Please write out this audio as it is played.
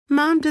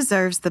Mom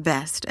deserves the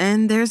best,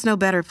 and there's no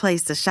better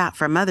place to shop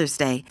for Mother's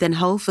Day than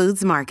Whole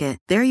Foods Market.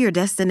 They're your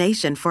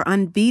destination for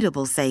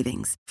unbeatable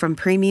savings, from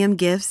premium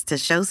gifts to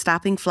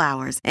show-stopping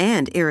flowers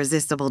and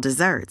irresistible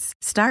desserts.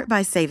 Start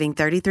by saving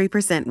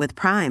 33% with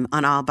Prime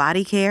on all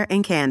body care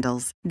and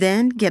candles.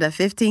 Then get a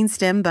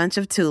 15-stem bunch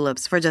of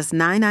tulips for just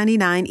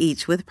 $9.99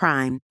 each with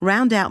Prime.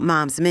 Round out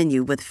Mom's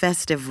menu with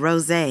festive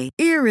rosé,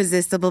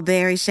 irresistible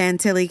berry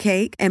chantilly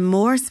cake, and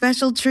more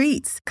special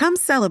treats. Come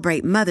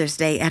celebrate Mother's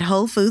Day at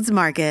Whole Foods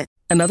Market.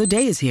 Another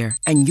day is here,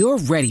 and you're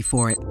ready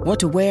for it. What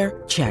to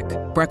wear? Check.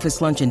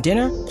 Breakfast, lunch, and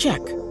dinner? Check.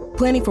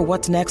 Planning for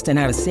what's next and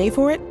how to save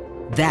for it?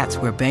 That's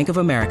where Bank of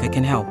America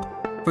can help.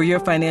 For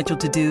your financial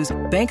to-dos,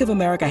 Bank of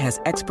America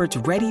has experts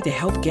ready to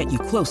help get you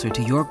closer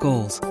to your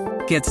goals.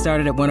 Get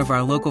started at one of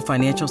our local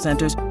financial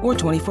centers or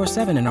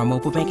 24/7 in our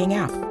mobile banking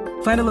app.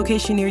 Find a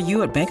location near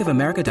you at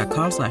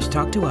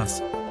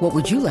bankofamerica.com/talktous. What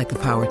would you like the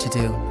power to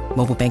do?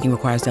 Mobile banking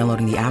requires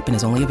downloading the app and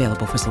is only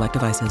available for select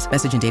devices.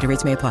 Message and data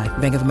rates may apply.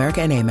 Bank of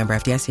America N.A., member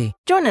FDIC.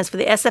 Join us for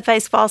the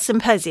SFA's Fall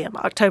Symposium,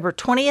 October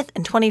 20th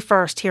and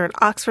 21st here in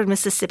Oxford,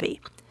 Mississippi.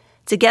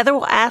 Together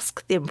we'll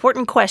ask the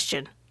important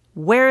question,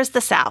 where is the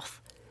South?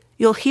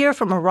 You'll hear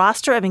from a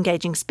roster of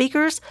engaging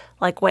speakers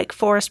like Wake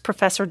Forest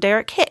Professor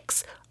Derek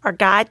Hicks, our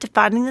guide to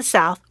finding the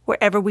South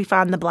wherever we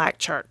find the Black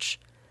church.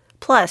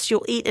 Plus,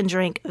 you'll eat and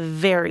drink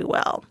very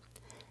well.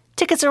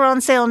 Tickets are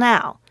on sale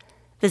now.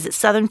 Visit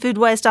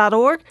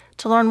southernfoodways.org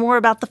to learn more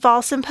about the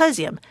Fall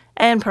Symposium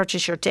and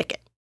purchase your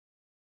ticket.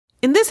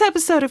 In this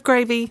episode of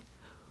Gravy,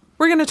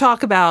 we're going to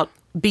talk about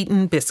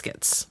beaten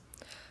biscuits.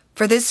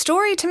 For this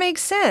story to make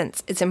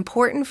sense, it's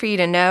important for you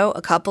to know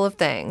a couple of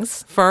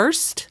things.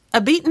 First, a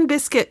beaten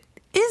biscuit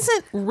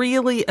isn't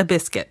really a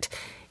biscuit.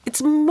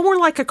 It's more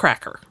like a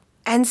cracker.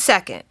 And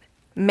second,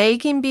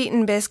 making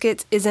beaten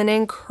biscuits is an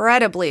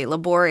incredibly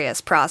laborious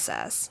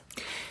process.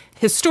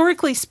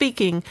 Historically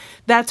speaking,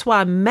 that's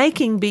why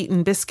making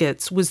beaten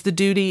biscuits was the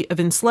duty of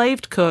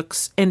enslaved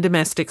cooks and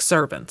domestic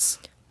servants.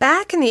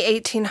 Back in the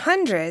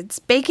 1800s,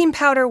 baking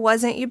powder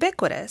wasn't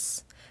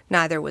ubiquitous.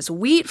 Neither was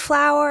wheat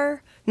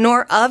flour,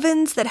 nor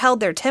ovens that held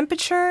their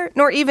temperature,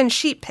 nor even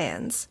sheet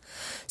pans.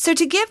 So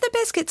to give the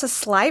biscuits a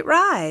slight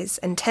rise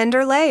and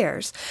tender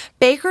layers,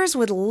 bakers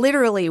would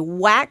literally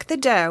whack the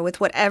dough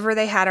with whatever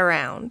they had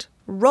around.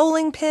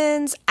 Rolling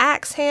pins,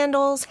 axe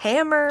handles,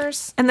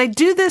 hammers. And they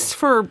do this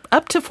for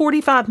up to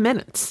 45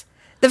 minutes.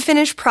 The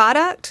finished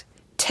product,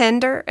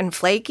 tender and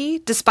flaky,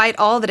 despite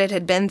all that it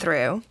had been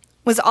through,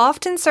 was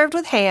often served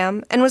with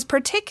ham and was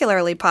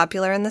particularly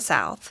popular in the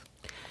South.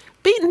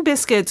 Beaten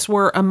biscuits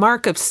were a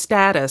mark of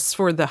status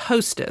for the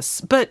hostess,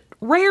 but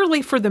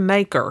rarely for the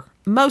maker,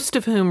 most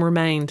of whom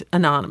remained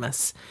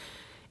anonymous.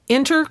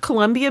 Enter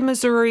Columbia,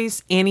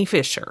 Missouri's Annie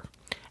Fisher.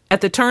 At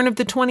the turn of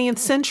the 20th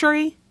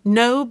century,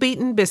 no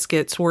beaten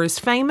biscuits were as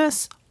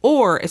famous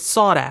or as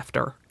sought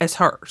after as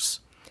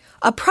hers.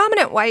 A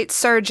prominent white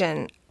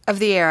surgeon of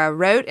the era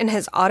wrote in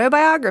his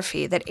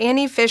autobiography that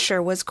Annie Fisher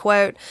was,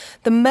 quote,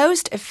 the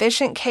most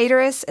efficient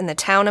cateress in the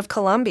town of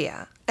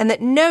Columbia, and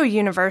that no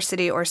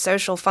university or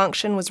social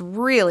function was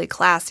really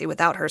classy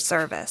without her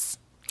service.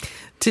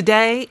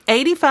 Today,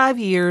 85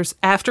 years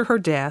after her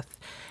death,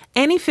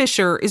 Annie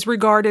Fisher is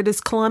regarded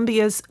as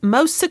Columbia's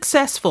most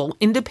successful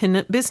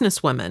independent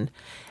businesswoman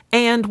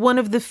and one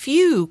of the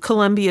few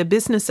Columbia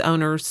business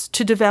owners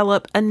to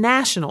develop a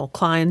national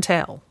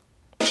clientele.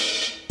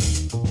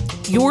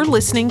 You're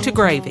listening to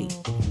Gravy.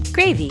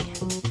 Gravy.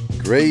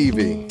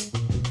 Gravy.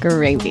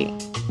 Gravy.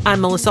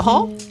 I'm Melissa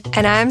Hall.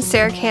 And I'm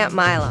Sarah Camp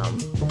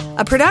Milom.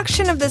 A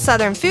production of the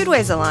Southern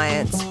Foodways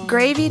Alliance,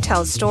 Gravy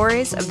tells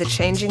stories of the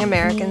changing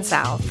American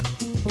South.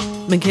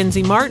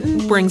 Mackenzie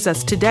Martin brings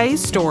us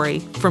today's story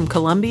from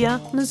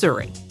Columbia,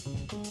 Missouri.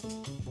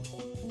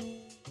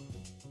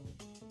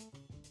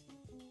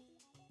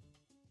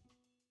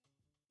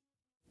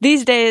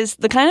 These days,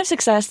 the kind of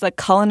success that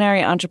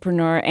culinary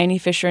entrepreneur Annie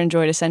Fisher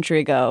enjoyed a century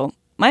ago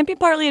might be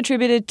partly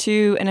attributed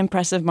to an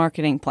impressive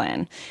marketing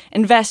plan,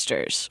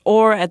 investors,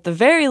 or at the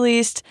very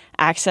least,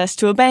 access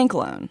to a bank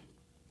loan.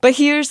 But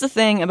here's the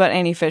thing about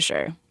Annie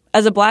Fisher.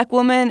 As a black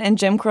woman in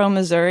Jim Crow,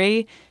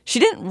 Missouri, she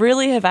didn't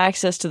really have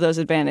access to those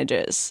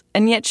advantages,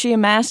 and yet she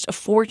amassed a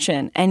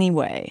fortune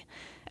anyway.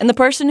 And the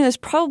person who has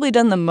probably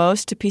done the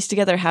most to piece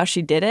together how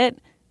she did it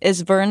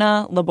is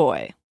Verna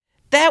LeBoy.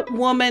 That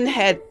woman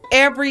had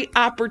every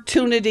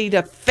opportunity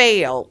to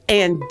fail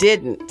and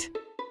didn't.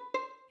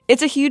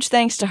 It's a huge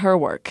thanks to her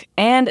work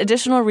and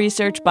additional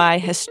research by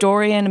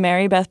historian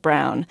Mary Beth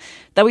Brown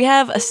that we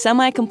have a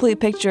semi-complete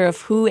picture of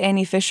who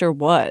Annie Fisher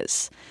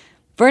was.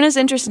 Verna's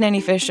interest in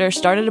Annie Fisher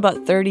started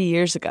about 30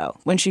 years ago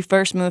when she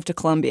first moved to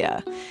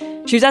Columbia.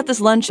 She was at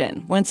this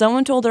luncheon when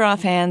someone told her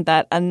offhand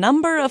that a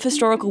number of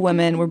historical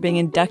women were being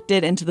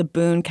inducted into the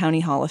Boone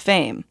County Hall of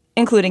Fame,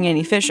 including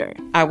Annie Fisher.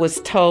 I was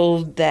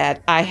told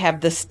that I have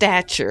the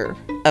stature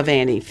of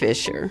Annie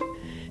Fisher,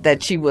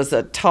 that she was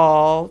a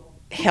tall,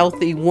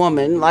 healthy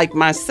woman like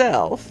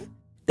myself.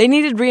 They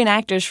needed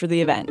reenactors for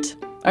the event.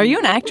 Are you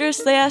an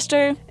actress? They asked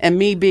her. And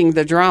me being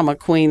the drama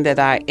queen that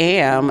I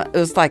am, it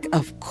was like,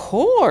 of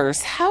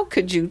course, how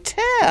could you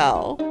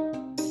tell?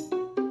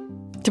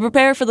 To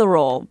prepare for the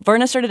role,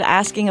 Verna started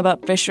asking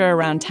about Fisher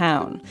around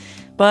town.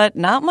 But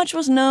not much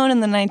was known in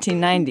the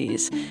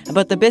 1990s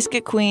about the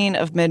Biscuit Queen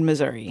of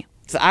mid-Missouri.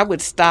 So I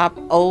would stop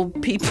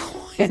old people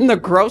in the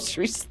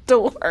grocery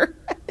store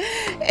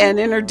and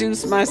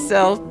introduce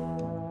myself.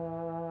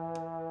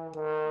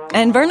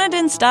 And Verna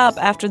didn't stop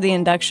after the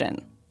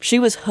induction. She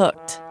was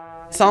hooked.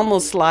 It's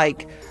almost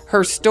like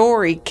her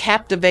story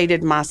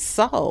captivated my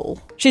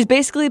soul. She's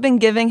basically been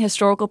giving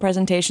historical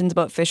presentations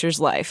about Fisher's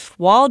life,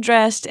 while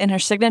dressed in her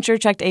signature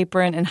checked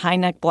apron and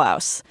high-neck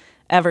blouse,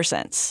 ever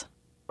since.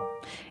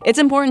 It's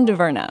important to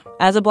Verna,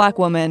 as a Black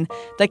woman,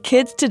 that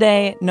kids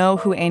today know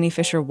who Annie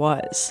Fisher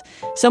was.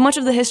 So much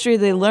of the history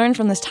they learn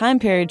from this time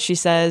period, she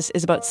says,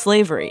 is about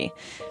slavery.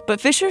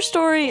 But Fisher's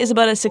story is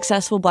about a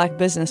successful Black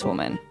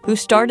businesswoman who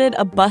started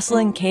a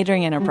bustling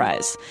catering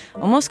enterprise,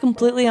 almost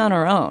completely on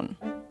her own.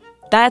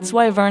 That's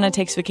why Verna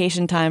takes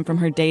vacation time from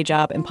her day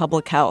job in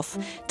public health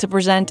to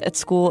present at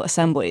school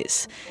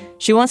assemblies.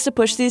 She wants to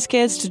push these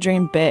kids to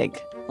dream big,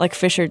 like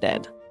Fisher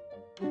did.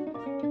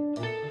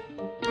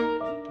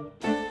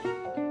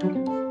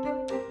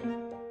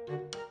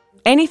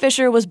 Annie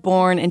Fisher was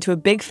born into a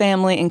big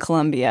family in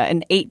Columbia in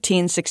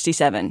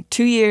 1867,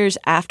 2 years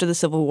after the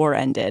Civil War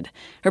ended.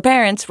 Her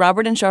parents,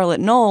 Robert and Charlotte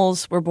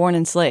Knowles, were born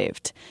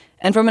enslaved.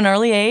 And from an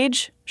early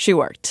age, she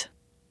worked.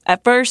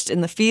 At first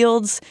in the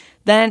fields,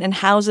 then in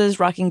houses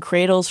rocking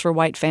cradles for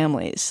white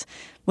families.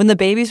 When the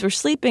babies were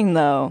sleeping,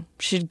 though,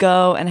 she'd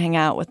go and hang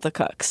out with the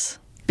cooks.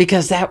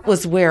 Because that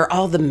was where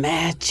all the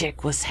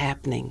magic was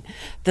happening.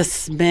 The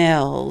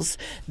smells,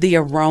 the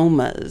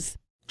aromas.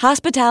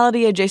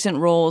 Hospitality-adjacent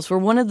roles were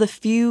one of the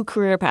few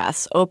career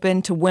paths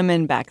open to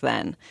women back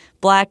then,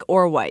 Black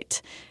or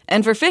white.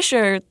 And for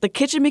Fisher, the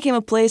kitchen became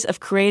a place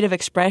of creative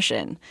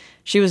expression.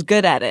 She was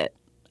good at it.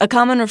 A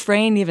common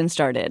refrain even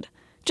started,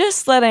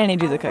 "Just let Annie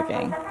do the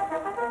cooking."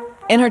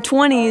 In her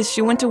 20s,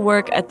 she went to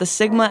work at the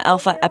Sigma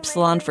Alpha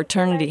Epsilon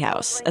fraternity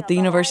house at the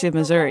University of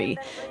Missouri,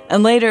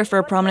 and later for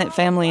a prominent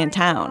family in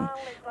town,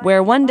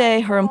 where one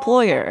day her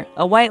employer,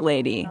 a white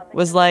lady,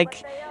 was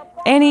like,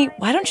 "Annie,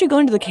 why don't you go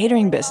into the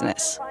catering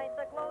business?"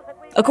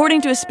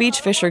 According to a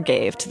speech Fisher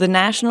gave to the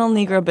National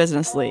Negro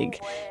Business League,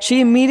 she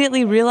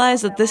immediately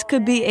realized that this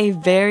could be a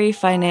very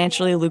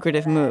financially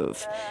lucrative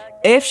move,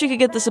 if she could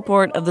get the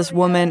support of this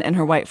woman and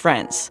her white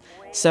friends.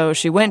 So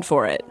she went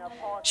for it.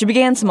 She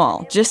began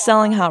small, just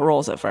selling hot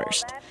rolls at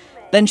first.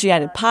 Then she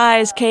added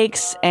pies,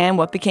 cakes, and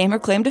what became her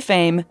claim to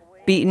fame,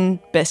 beaten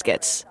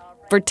biscuits,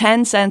 for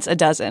 10 cents a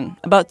dozen,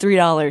 about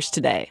 $3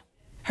 today.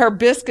 Her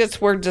biscuits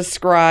were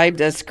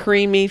described as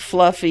creamy,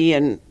 fluffy,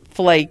 and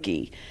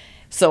flaky.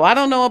 So I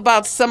don't know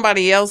about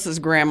somebody else's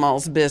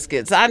grandma's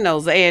biscuits. I know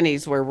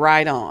Annie's were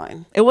right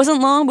on. It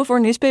wasn't long before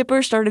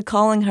newspapers started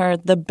calling her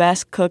the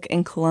best cook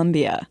in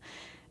Columbia.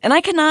 And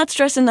I cannot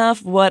stress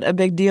enough what a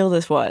big deal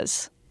this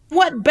was.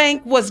 What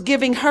bank was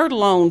giving her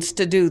loans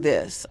to do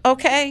this,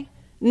 okay?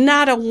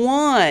 Not a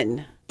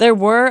one. There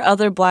were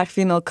other Black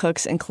female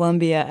cooks in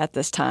Columbia at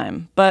this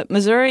time, but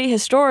Missouri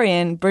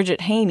historian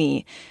Bridget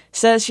Haney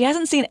says she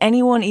hasn't seen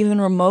anyone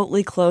even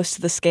remotely close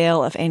to the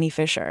scale of Annie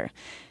Fisher.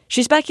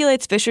 She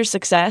speculates Fisher's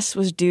success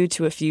was due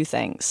to a few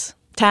things: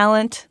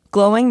 talent,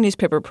 glowing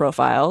newspaper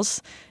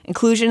profiles,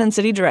 inclusion in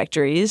city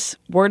directories,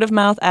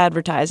 word-of-mouth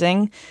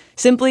advertising,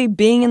 simply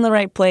being in the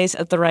right place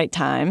at the right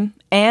time,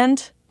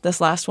 and, this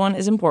last one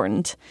is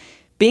important,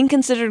 being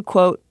considered,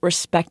 quote,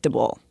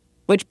 respectable,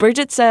 which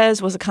Bridget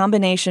says was a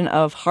combination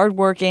of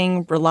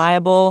hardworking,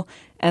 reliable,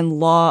 and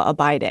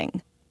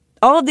law-abiding.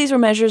 All of these were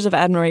measures of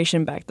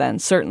admiration back then,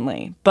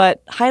 certainly,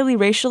 but highly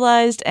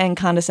racialized and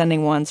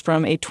condescending ones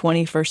from a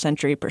 21st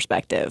century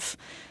perspective.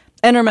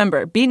 And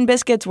remember, beaten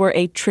biscuits were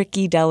a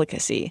tricky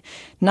delicacy.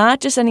 Not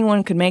just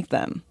anyone could make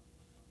them.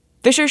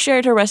 Fisher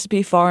shared her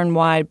recipe far and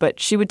wide, but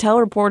she would tell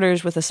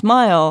reporters with a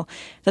smile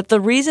that the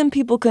reason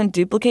people couldn't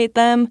duplicate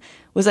them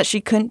was that she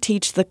couldn't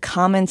teach the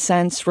common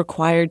sense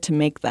required to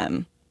make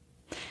them.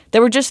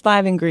 There were just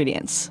 5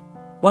 ingredients: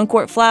 1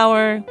 quart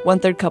flour,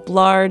 1/3 cup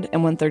lard,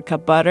 and 1/3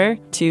 cup butter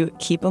to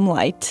keep them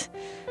light,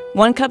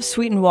 1 cup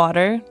sweetened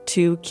water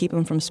to keep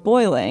them from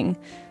spoiling,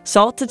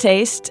 salt to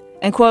taste,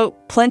 and,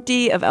 quote,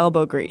 plenty of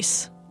elbow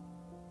grease.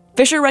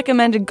 Fisher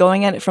recommended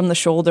going at it from the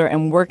shoulder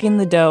and working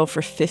the dough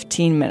for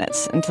 15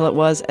 minutes until it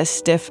was as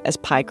stiff as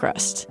pie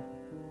crust.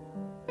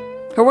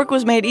 Her work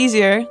was made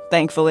easier,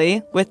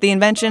 thankfully, with the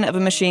invention of a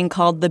machine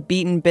called the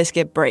Beaten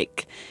Biscuit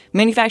Break,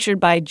 manufactured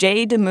by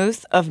J.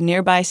 DeMuth of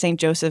nearby St.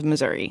 Joseph,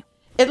 Missouri.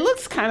 It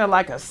looks kind of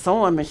like a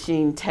sewing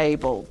machine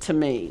table to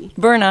me.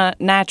 Verna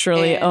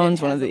naturally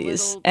owns one of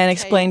these and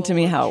explained to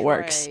me how it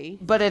works.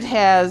 But it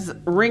has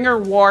wringer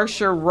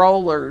washer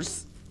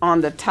rollers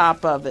on the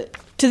top of it.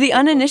 To the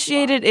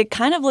uninitiated, it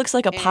kind of looks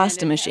like a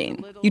pasta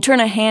machine. You turn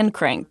a hand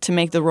crank to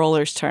make the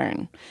rollers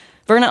turn.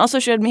 Verna also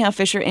showed me how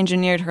Fisher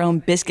engineered her own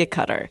biscuit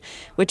cutter,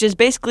 which is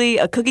basically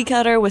a cookie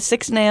cutter with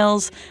 6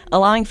 nails,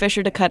 allowing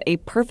Fisher to cut a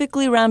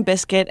perfectly round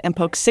biscuit and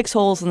poke 6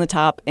 holes in the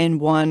top in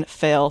one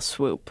fell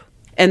swoop.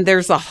 And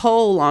there's a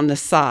hole on the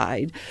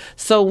side.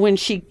 So when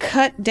she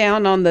cut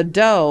down on the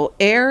dough,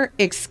 air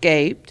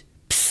escaped,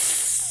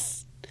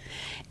 psst,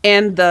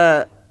 and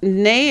the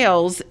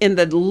nails in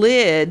the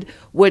lid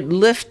would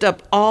lift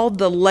up all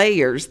the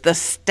layers, the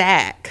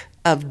stack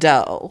of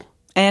dough.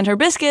 And her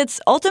biscuits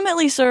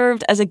ultimately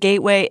served as a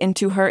gateway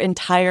into her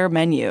entire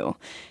menu.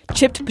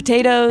 Chipped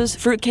potatoes,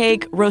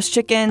 fruitcake, roast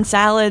chicken,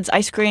 salads,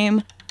 ice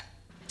cream.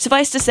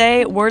 Suffice to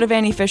say, word of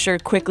Annie Fisher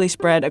quickly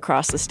spread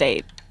across the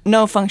state.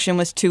 No function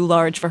was too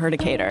large for her to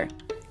cater.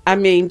 I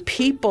mean,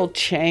 people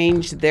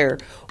changed their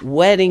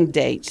wedding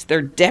dates,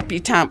 their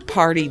debutante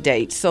party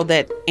dates, so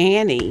that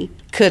Annie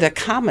could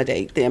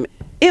accommodate them.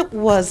 It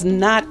was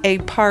not a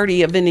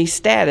party of any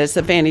status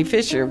if Annie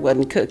Fisher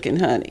wasn't cooking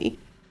honey.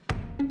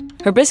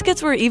 Her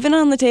biscuits were even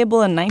on the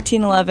table in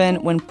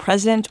 1911 when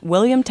President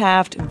William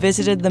Taft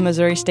visited the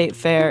Missouri State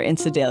Fair in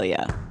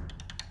Sedalia.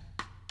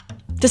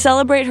 To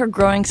celebrate her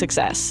growing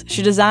success,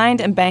 she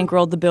designed and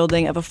bankrolled the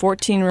building of a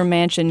 14-room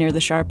mansion near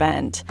the Sharp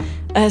End,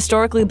 a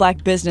historically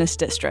black business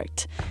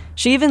district.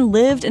 She even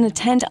lived in a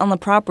tent on the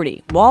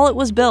property while it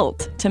was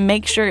built to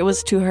make sure it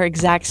was to her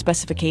exact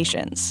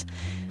specifications.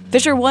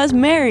 Fisher was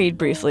married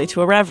briefly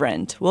to a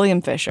reverend, William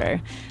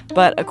Fisher,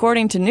 but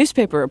according to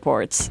newspaper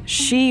reports,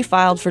 she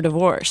filed for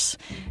divorce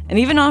and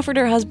even offered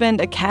her husband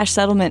a cash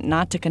settlement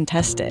not to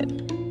contest it.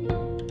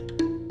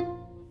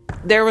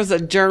 There was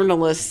a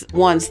journalist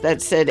once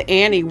that said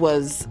Annie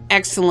was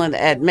excellent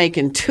at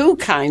making two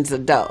kinds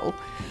of dough.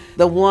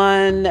 The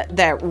one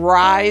that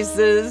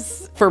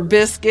rises for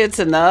biscuits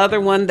and the other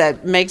one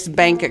that makes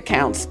bank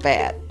accounts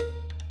fat.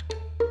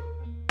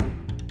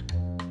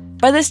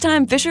 By this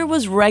time, Fisher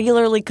was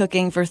regularly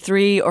cooking for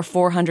 300 or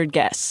 400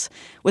 guests,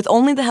 with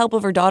only the help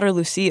of her daughter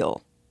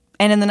Lucille.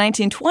 And in the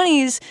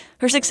 1920s,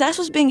 her success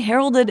was being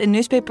heralded in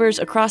newspapers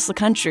across the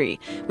country,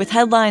 with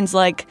headlines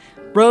like,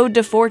 "Road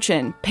to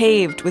Fortune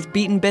paved with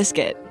beaten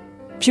biscuit."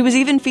 She was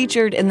even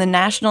featured in the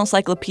National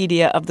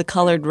Encyclopedia of the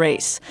Colored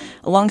Race,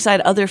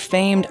 alongside other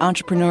famed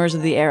entrepreneurs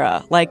of the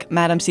era, like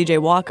Madam C.J.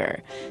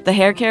 Walker, the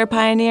hair care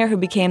pioneer who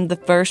became the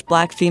first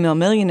black female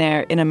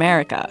millionaire in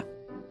America.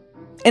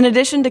 In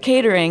addition to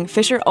catering,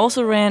 Fisher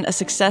also ran a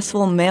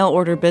successful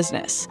mail-order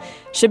business,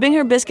 shipping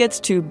her biscuits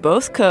to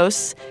both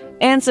coasts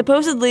and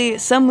supposedly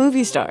some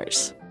movie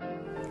stars.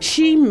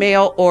 She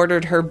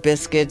mail-ordered her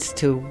biscuits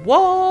to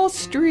Wall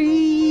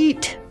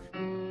Street.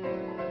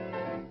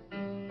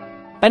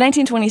 By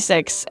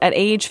 1926, at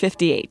age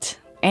 58,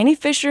 Annie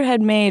Fisher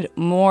had made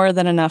more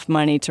than enough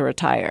money to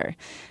retire.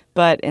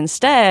 But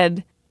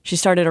instead, she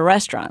started a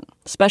restaurant,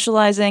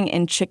 specializing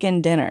in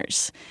chicken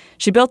dinners.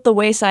 She built the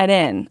Wayside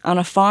Inn on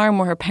a farm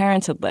where her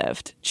parents had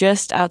lived,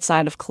 just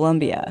outside of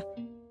Columbia.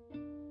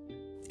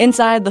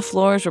 Inside, the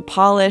floors were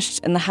polished,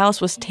 and the house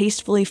was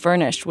tastefully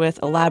furnished with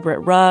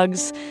elaborate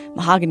rugs,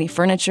 mahogany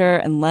furniture,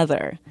 and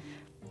leather.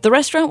 The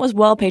restaurant was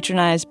well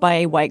patronized by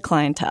a white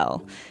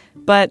clientele,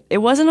 but it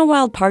wasn't a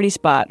wild party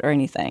spot or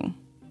anything.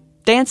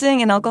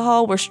 Dancing and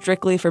alcohol were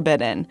strictly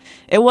forbidden.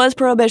 It was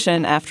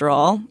prohibition, after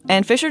all,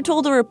 and Fisher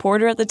told a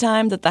reporter at the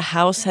time that the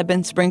house had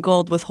been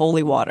sprinkled with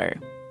holy water.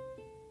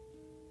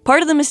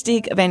 Part of the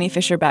mystique of Annie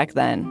Fisher back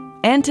then,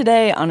 and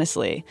today,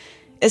 honestly,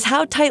 is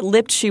how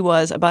tight-lipped she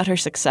was about her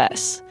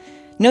success.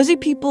 Nosy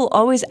people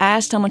always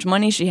asked how much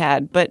money she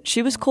had, but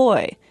she was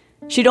coy.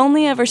 She'd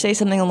only ever say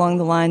something along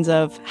the lines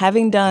of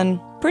having done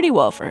pretty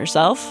well for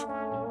herself.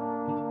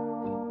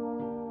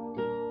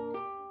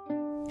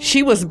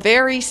 She was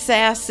very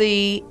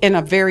sassy in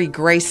a very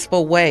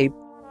graceful way.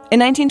 In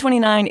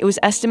 1929, it was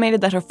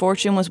estimated that her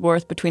fortune was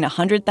worth between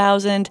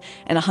 $100,000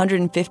 and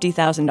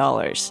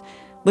 $150,000,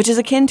 which is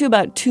akin to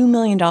about $2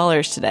 million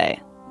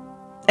today.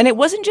 And it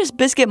wasn't just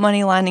biscuit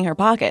money lining her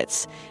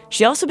pockets.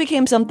 She also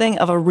became something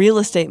of a real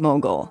estate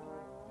mogul.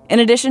 In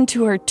addition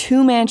to her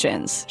 2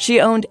 mansions, she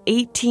owned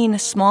 18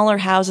 smaller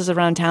houses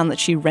around town that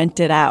she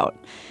rented out,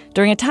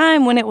 during a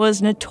time when it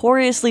was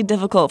notoriously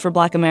difficult for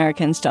Black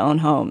Americans to own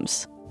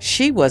homes.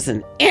 She was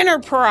an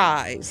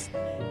enterprise.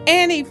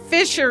 Annie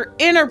Fisher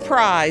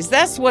Enterprise,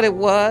 that's what it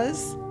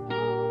was.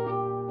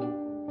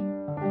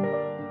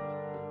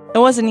 It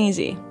wasn't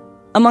easy.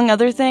 Among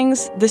other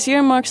things, this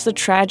year marks the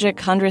tragic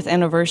 100th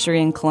anniversary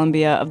in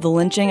Columbia of the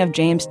lynching of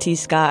James T.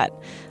 Scott,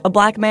 a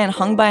black man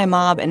hung by a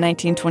mob in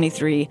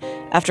 1923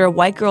 after a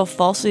white girl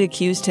falsely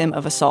accused him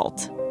of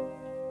assault.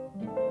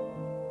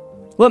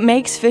 What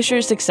makes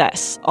Fisher's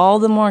success all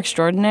the more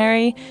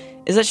extraordinary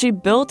is that she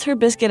built her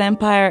biscuit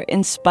empire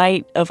in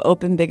spite of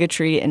open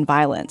bigotry and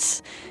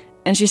violence,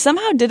 and she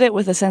somehow did it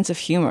with a sense of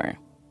humor.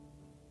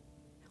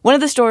 One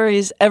of the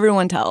stories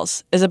everyone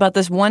tells is about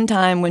this one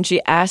time when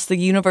she asked the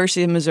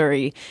University of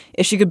Missouri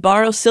if she could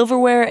borrow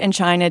silverware and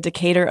china to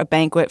cater a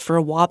banquet for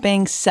a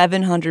whopping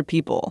 700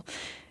 people.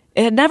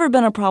 It had never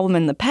been a problem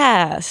in the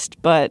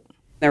past, but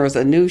there was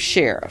a new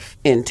sheriff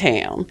in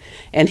town,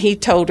 and he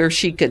told her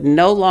she could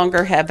no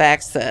longer have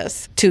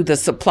access to the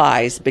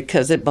supplies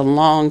because it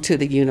belonged to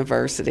the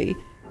university.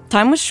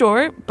 Time was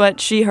short,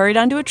 but she hurried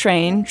onto a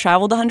train,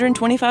 traveled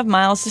 125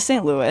 miles to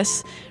St.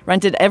 Louis,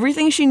 rented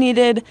everything she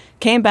needed,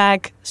 came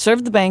back,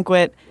 served the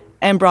banquet,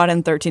 and brought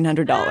in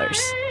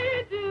 $1,300.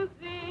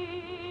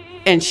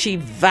 And she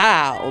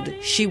vowed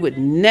she would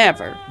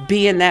never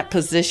be in that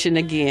position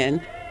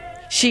again.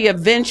 She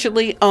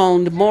eventually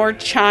owned more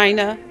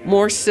china,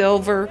 more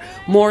silver,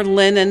 more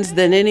linens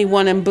than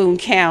anyone in Boone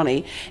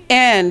County.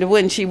 And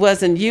when she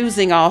wasn't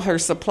using all her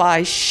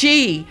supplies,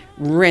 she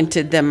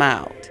rented them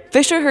out.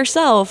 Fisher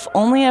herself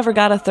only ever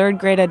got a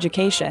third-grade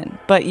education,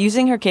 but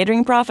using her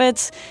catering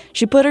profits,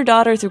 she put her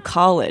daughter through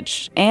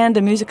college and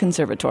a music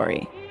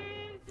conservatory.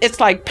 It's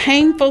like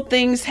painful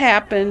things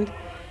happened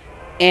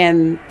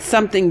and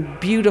something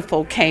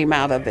beautiful came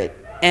out of it.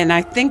 And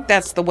I think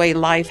that's the way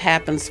life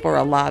happens for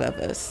a lot of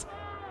us.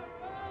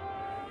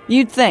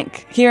 You'd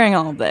think, hearing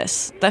all of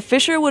this, that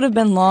Fisher would have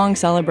been long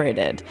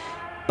celebrated.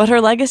 But her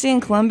legacy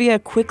in Columbia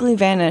quickly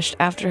vanished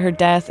after her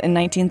death in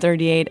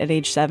 1938 at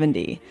age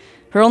 70.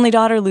 Her only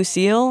daughter,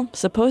 Lucille,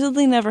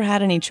 supposedly never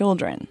had any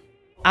children.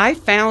 I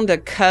found a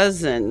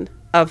cousin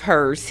of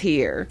hers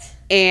here,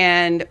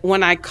 and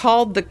when I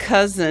called the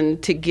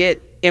cousin to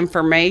get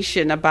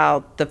information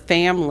about the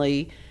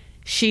family,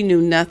 she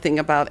knew nothing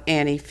about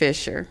Annie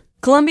Fisher.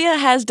 Columbia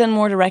has done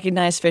more to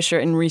recognize Fisher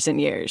in recent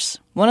years.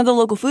 One of the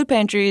local food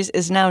pantries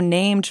is now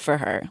named for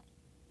her.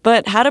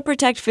 But how to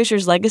protect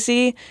Fisher's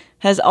legacy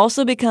has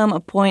also become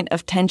a point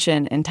of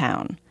tension in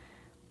town.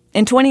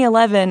 In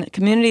 2011,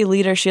 community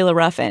leader Sheila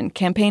Ruffin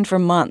campaigned for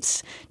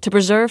months to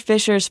preserve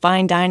Fisher's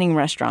fine dining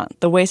restaurant,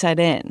 the Wayside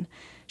Inn.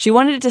 She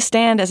wanted it to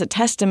stand as a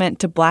testament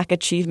to Black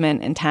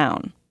achievement in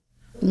town.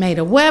 Made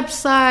a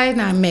website,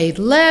 and I made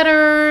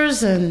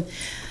letters and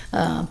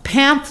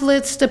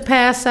pamphlets to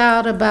pass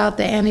out about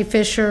the Annie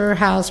Fisher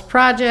House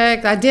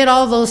project. I did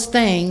all those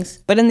things.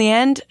 But in the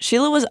end,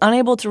 Sheila was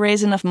unable to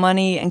raise enough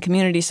money and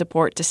community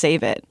support to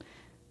save it.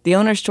 The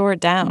owners tore it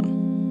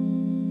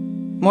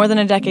down. More than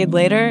a decade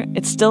later,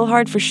 it's still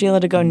hard for Sheila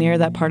to go near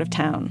that part of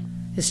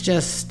town. It's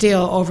just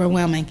still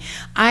overwhelming.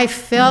 I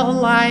felt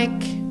like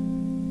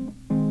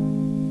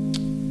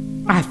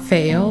I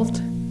failed,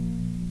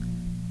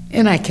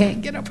 and I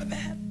can't get over that.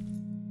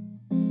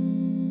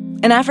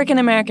 An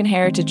African-American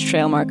heritage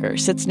trail marker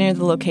sits near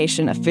the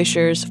location of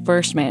Fisher's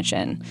first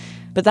mansion,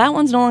 but that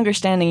one's no longer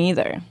standing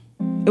either.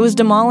 It was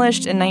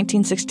demolished in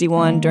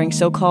 1961 during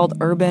so-called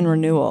urban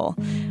renewal,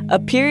 a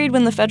period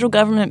when the federal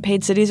government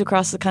paid cities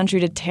across the country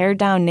to tear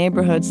down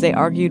neighborhoods they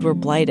argued were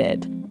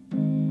blighted.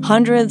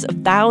 Hundreds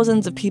of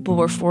thousands of people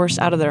were forced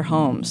out of their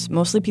homes,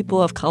 mostly people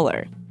of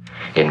color.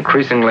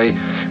 Increasingly,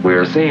 we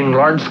are seeing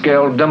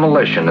large-scale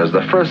demolition as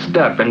the first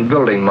step in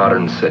building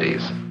modern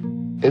cities.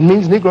 It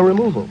means Negro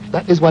removal.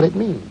 That is what it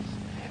means.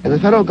 And the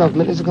federal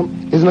government is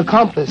an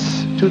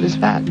accomplice to this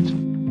fact.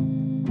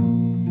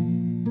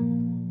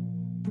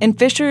 In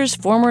Fisher's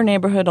former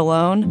neighborhood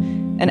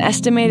alone, an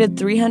estimated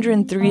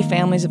 303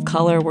 families of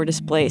color were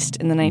displaced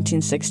in the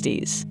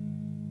 1960s.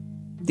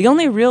 The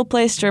only real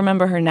place to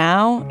remember her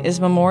now is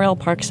Memorial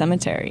Park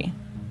Cemetery.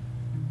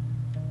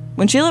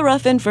 When Sheila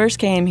Ruffin first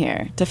came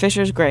here, to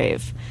Fisher's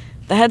grave,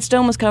 the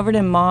headstone was covered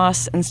in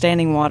moss and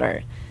standing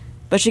water.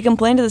 But she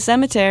complained to the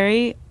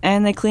cemetery,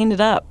 and they cleaned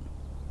it up.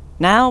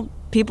 Now,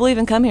 people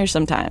even come here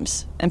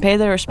sometimes and pay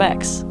their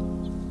respects.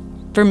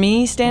 For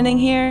me, standing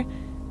here,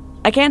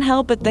 I can't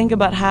help but think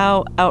about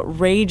how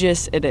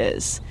outrageous it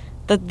is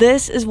that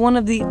this is one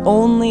of the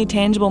only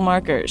tangible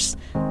markers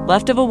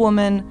left of a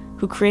woman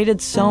who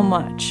created so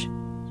much.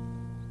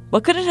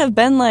 What could it have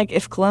been like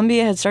if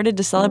Columbia had started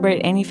to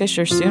celebrate Annie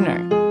Fisher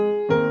sooner?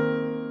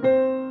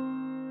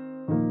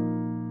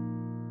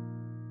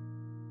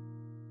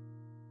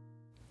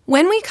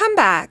 When we come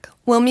back,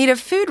 we'll meet a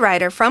food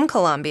writer from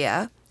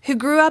Columbia who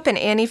grew up in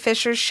Annie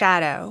Fisher's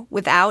shadow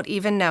without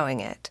even knowing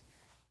it.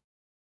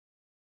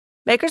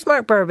 Maker's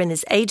Mark bourbon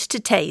is aged to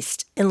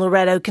taste in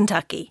Loretto,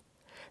 Kentucky.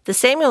 The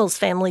Samuels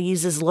family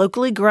uses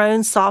locally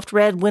grown soft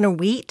red winter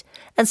wheat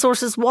and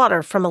sources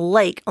water from a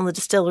lake on the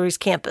distillery's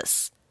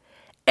campus.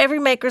 Every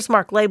Maker's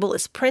Mark label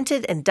is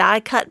printed and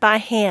die-cut by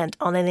hand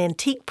on an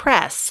antique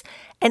press,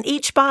 and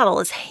each bottle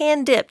is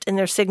hand-dipped in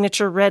their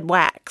signature red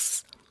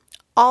wax.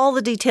 All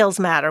the details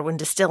matter when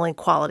distilling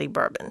quality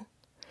bourbon.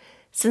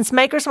 Since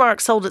Maker's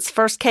Mark sold its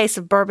first case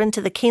of bourbon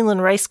to the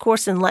Keeneland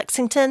Racecourse in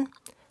Lexington,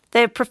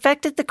 they have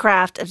perfected the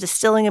craft of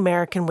distilling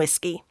American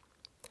whiskey.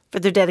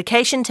 For their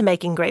dedication to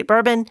making great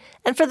bourbon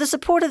and for the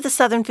support of the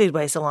Southern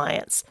Foodways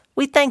Alliance,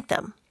 we thank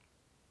them.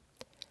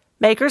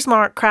 Maker's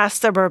Mark crafts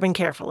their bourbon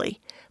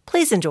carefully.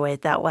 Please enjoy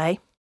it that way.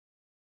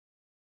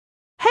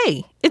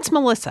 Hey, it's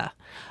Melissa,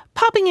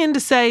 popping in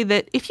to say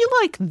that if you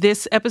like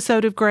this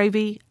episode of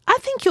Gravy, I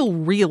think you'll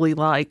really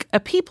like A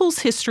People's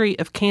History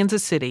of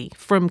Kansas City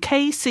from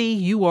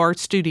KCUR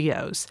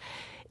Studios.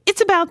 It's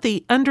about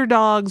the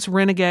underdogs,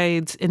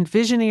 renegades, and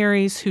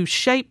visionaries who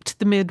shaped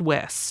the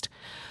Midwest.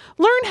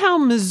 Learn how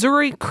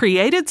Missouri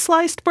created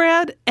sliced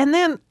bread and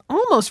then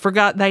almost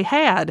forgot they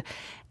had,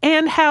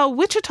 and how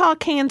Wichita,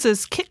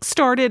 Kansas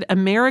kick-started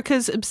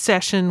America's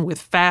obsession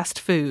with fast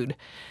food.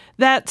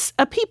 That's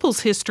A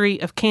People's History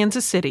of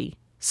Kansas City.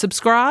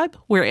 Subscribe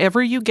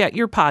wherever you get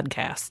your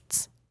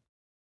podcasts.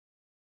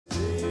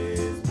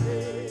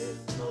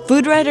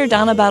 Food writer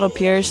Donna Battle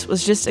Pierce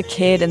was just a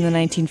kid in the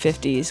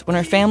 1950s when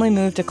her family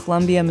moved to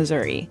Columbia,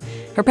 Missouri.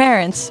 Her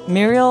parents,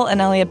 Muriel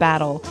and Elliot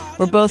Battle,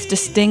 were both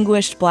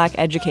distinguished Black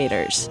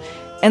educators.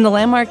 And the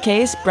landmark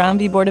case, Brown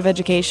v. Board of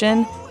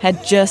Education,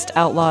 had just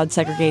outlawed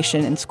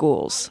segregation in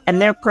schools.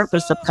 And their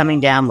purpose of coming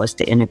down was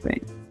to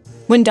integrate.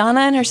 When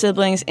Donna and her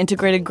siblings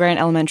integrated Grant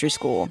Elementary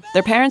School,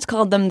 their parents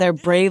called them their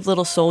brave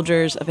little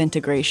soldiers of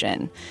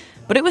integration.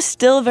 But it was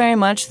still very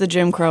much the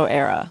Jim Crow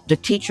era. The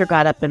teacher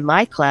got up in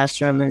my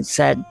classroom and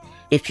said,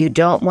 if you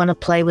don't want to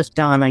play with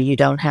Donna, you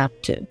don't have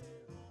to.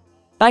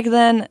 Back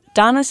then,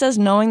 Donna says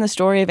knowing the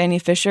story of Annie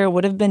Fisher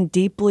would have been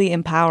deeply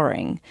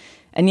empowering.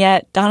 And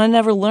yet, Donna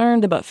never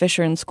learned about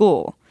Fisher in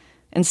school.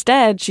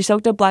 Instead, she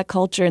soaked up Black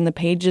culture in the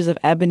pages of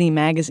Ebony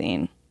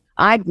magazine.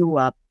 I grew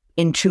up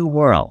in two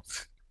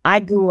worlds.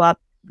 I grew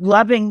up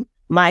loving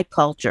my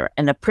culture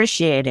and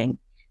appreciating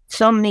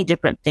so many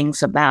different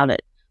things about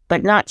it,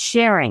 but not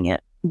sharing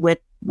it with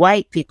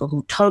white people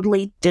who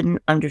totally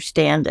didn't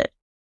understand it.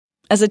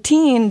 As a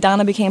teen,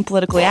 Donna became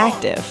politically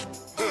active,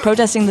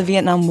 protesting the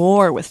Vietnam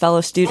War with fellow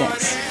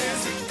students.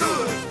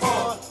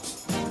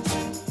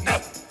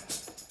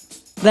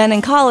 Then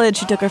in college,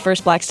 she took her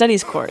first Black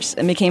Studies course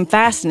and became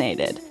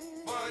fascinated.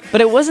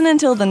 But it wasn't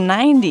until the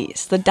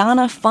 90s that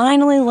Donna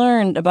finally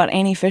learned about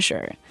Annie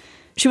Fisher.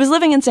 She was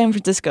living in San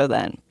Francisco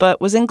then,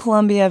 but was in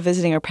Columbia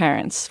visiting her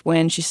parents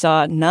when she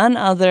saw none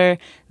other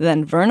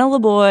than Verna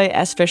LeBoy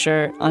as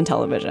Fisher on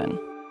television.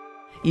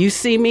 You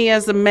see me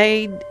as a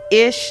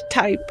maid-ish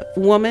type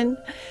woman,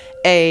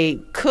 a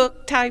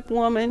cook-type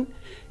woman,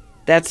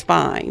 that's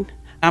fine.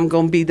 I'm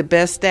going to be the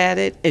best at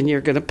it, and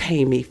you're going to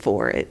pay me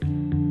for it.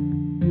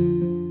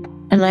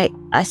 And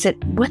I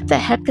said, what the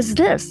heck is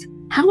this?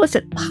 How is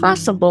it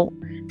possible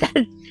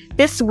that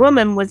this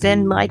woman was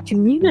in my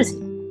community?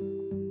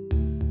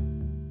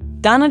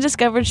 Donna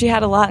discovered she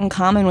had a lot in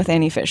common with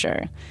Annie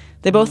Fisher.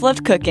 They both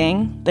loved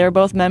cooking. They were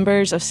both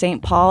members of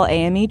St. Paul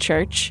AME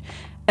Church.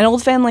 An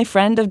old family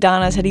friend of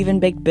Donna's had even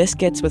baked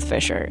biscuits with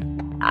Fisher.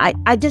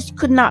 I just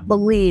could not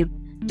believe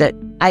that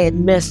I had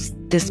missed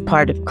this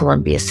part of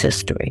Columbia's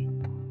history.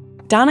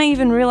 Donna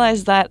even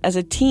realized that, as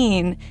a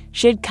teen,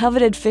 she had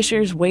coveted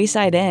Fisher's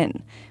Wayside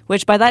Inn,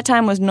 which by that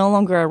time was no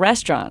longer a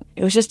restaurant.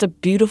 It was just a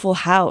beautiful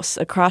house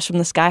across from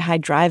the Sky High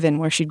Drive-In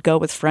where she'd go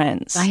with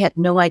friends. I had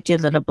no idea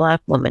that a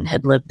Black woman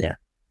had lived there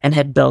and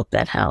had built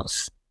that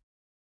house.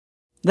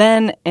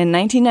 Then, in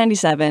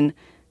 1997,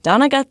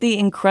 Donna got the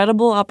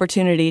incredible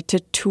opportunity to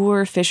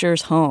tour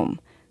Fisher's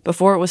home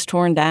before it was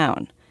torn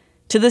down.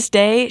 To this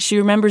day, she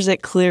remembers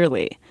it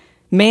clearly.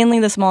 Mainly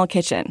the small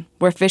kitchen,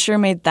 where Fisher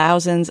made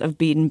thousands of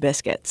beaten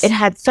biscuits. It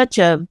had such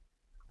a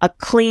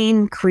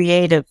clean,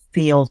 creative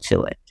feel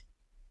to it.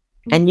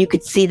 And you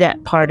could see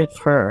that part of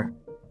her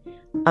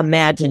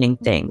imagining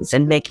things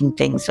and making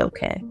things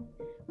okay.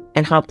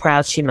 And how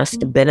proud she must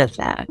have been of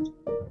that.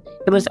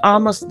 It was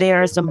almost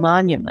there as a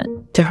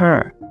monument to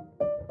her.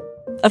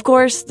 Of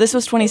course, this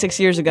was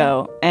 26 years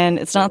ago, and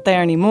it's not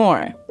there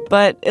anymore.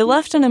 But it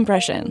left an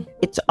impression.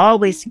 It's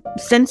always,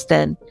 since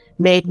then,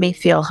 made me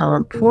feel how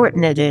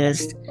important it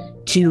is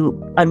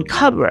to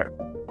uncover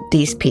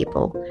these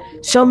people.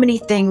 So many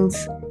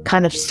things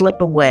kind of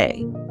slip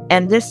away.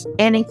 And this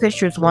Annie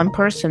Fisher is one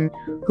person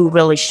who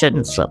really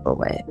shouldn't slip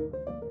away.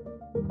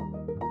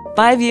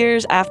 5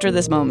 years after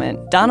this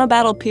moment, Donna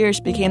Battle Pierce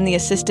became the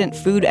assistant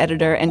food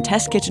editor and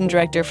test kitchen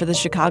director for the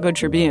Chicago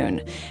Tribune.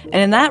 And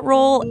in that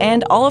role,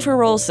 and all of her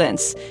roles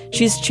since,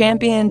 she's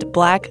championed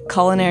Black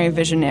culinary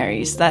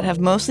visionaries that have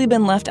mostly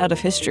been left out of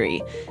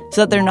history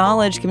so that their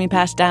knowledge can be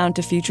passed down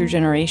to future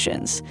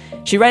generations.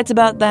 She writes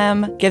about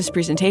them, gives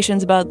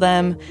presentations about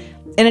them.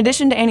 In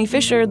addition to Annie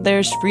Fisher,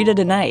 there's Frida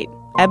DeKnight,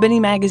 Ebony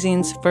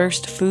magazine's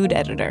first food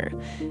editor,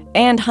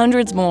 and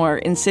hundreds more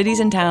in cities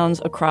and towns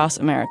across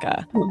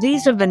America.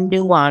 These are the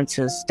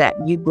nuances that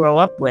you grow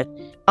up with.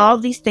 All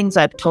these things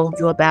I've told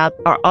you about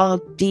are all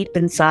deep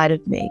inside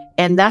of me.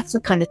 And that's the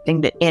kind of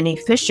thing that Annie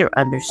Fisher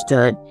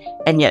understood,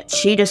 and yet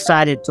she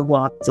decided to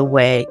walk the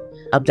way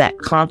of that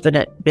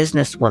confident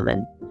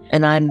businesswoman.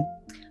 And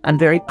I'm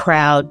very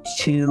proud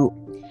to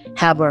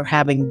have her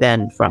having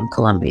been from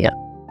Columbia.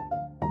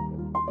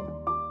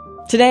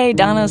 Today,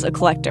 Donna's a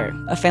collector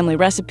of family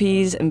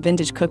recipes and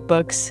vintage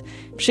cookbooks.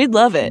 She'd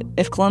love it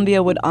if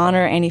Columbia would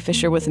honor Annie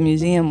Fisher with a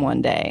museum one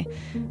day.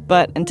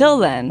 But until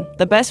then,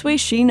 the best way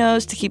she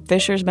knows to keep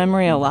Fisher's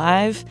memory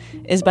alive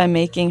is by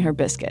making her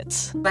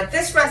biscuits. But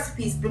this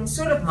recipe's been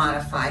sort of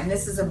modified, and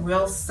this is a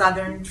real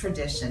Southern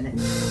tradition.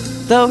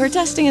 Though her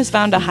testing has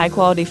found a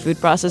high-quality food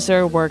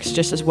processor works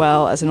just as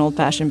well as an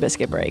old-fashioned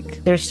biscuit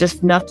break. There's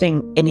just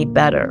nothing any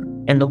better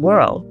in the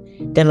world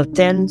than a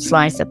thin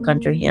slice of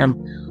country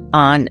ham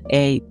on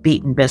a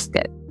beaten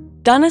biscuit.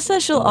 Donna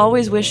says she'll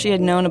always wish she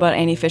had known about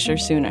Annie Fisher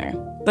sooner.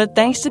 But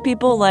thanks to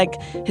people like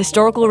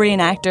historical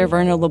reenactor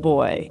Verna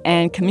LeBoy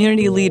and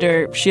community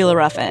leader Sheila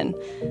Ruffin,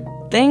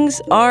 things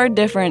are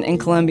different in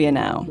Columbia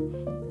now.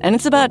 And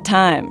it's about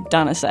time,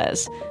 Donna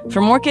says,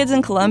 for more kids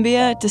in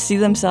Columbia to see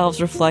themselves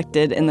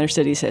reflected in their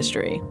city's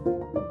history.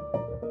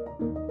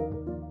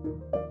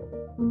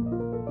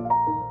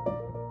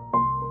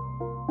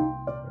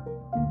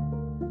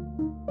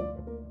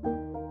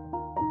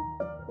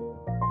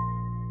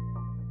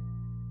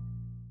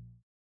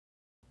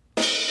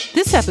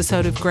 This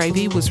episode of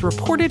Gravy was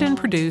reported and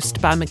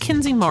produced by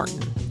Mackenzie Martin.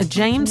 a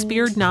James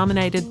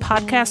Beard-nominated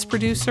podcast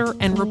producer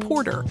and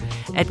reporter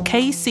at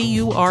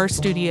KCUR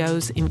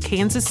Studios in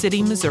Kansas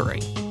City, Missouri.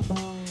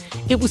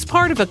 It was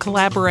part of a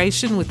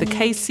collaboration with the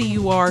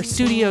KCUR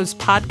Studios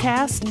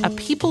podcast, A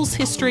People's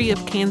History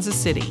of Kansas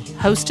City,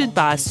 hosted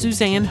by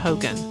Suzanne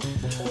Hogan.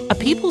 A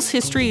People's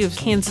History of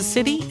Kansas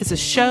City is a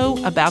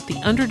show about the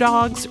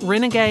underdogs,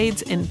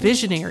 renegades, and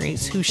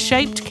visionaries who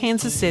shaped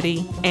Kansas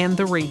City and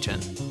the region.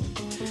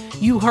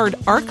 You heard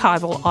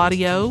archival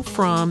audio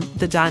from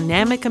The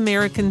Dynamic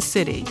American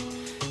City,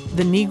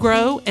 The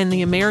Negro and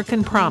the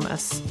American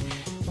Promise.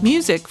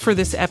 Music for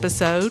this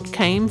episode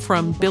came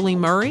from Billy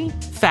Murray,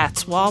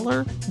 Fats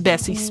Waller,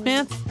 Bessie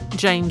Smith,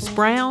 James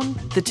Brown,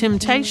 The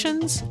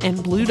Temptations,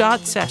 and Blue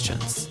Dot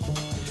Sessions.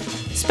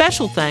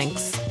 Special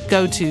thanks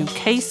go to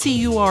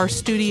KCUR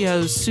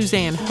Studios'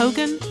 Suzanne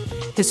Hogan,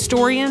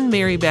 historian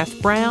Mary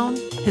Beth Brown,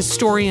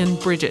 historian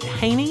Bridget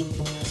Haney,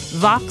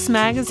 Vox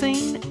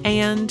Magazine,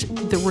 and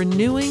the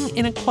Renewing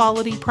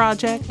Inequality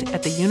Project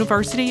at the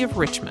University of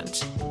Richmond.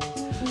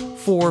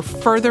 For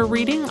further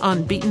reading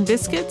on Beaten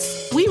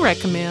Biscuits, we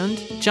recommend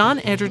John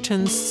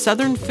Edgerton's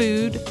Southern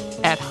Food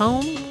at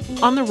Home,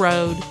 on the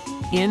Road,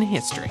 in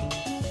History.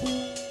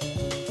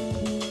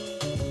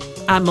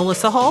 I'm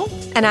Melissa Hull.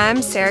 And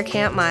I'm Sarah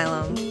Camp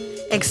Milam.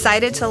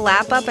 Excited to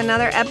lap up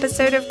another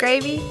episode of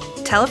Gravy?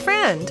 Tell a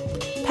friend.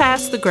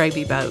 Pass the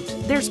gravy boat.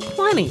 There's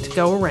plenty to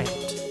go around.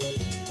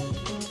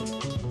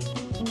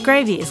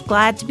 Gravy is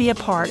glad to be a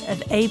part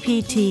of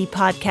APT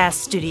Podcast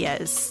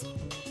Studios.